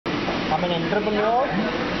I'm an entrepreneur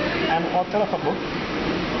and author of a book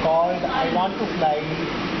called I Want to Fly,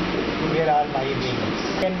 Where Are My Wings?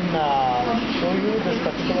 I can show you this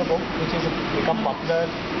particular book which has become popular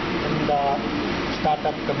in the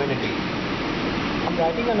startup community. I'm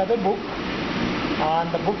writing another book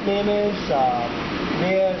and the book name is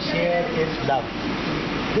Where Share Is Love.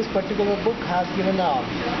 This particular book has given a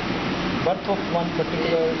birth of one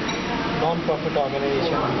particular non-profit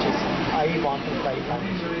organization which is I Want to Fly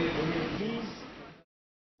Foundation. Please.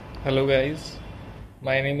 Hello guys,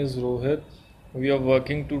 my name is Rohit. We are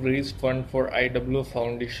working to raise fund for IWF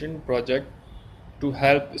Foundation project to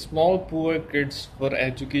help small poor kids for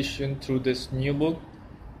education through this new book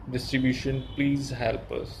distribution. Please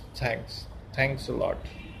help us. Thanks a lot.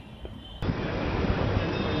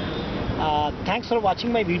 Thanks for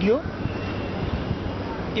watching my video.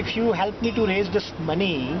 If you help me to raise this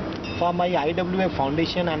money for my IWF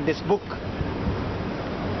Foundation and this book,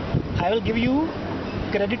 I will give you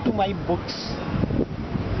credit to my books,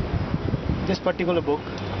 this particular book.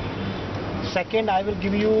 Second, I will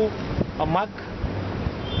give you a mug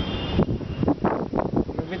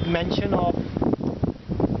with mention of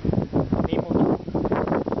name of the book.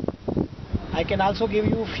 I can also give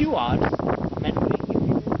you a few hours mentoring if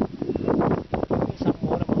you give me some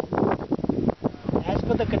more amount. As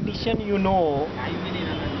per the condition, you know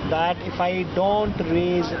that if I don't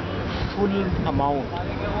raise full amount,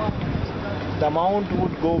 the amount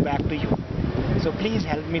would go back to you. So please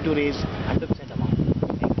help me to raise 100%.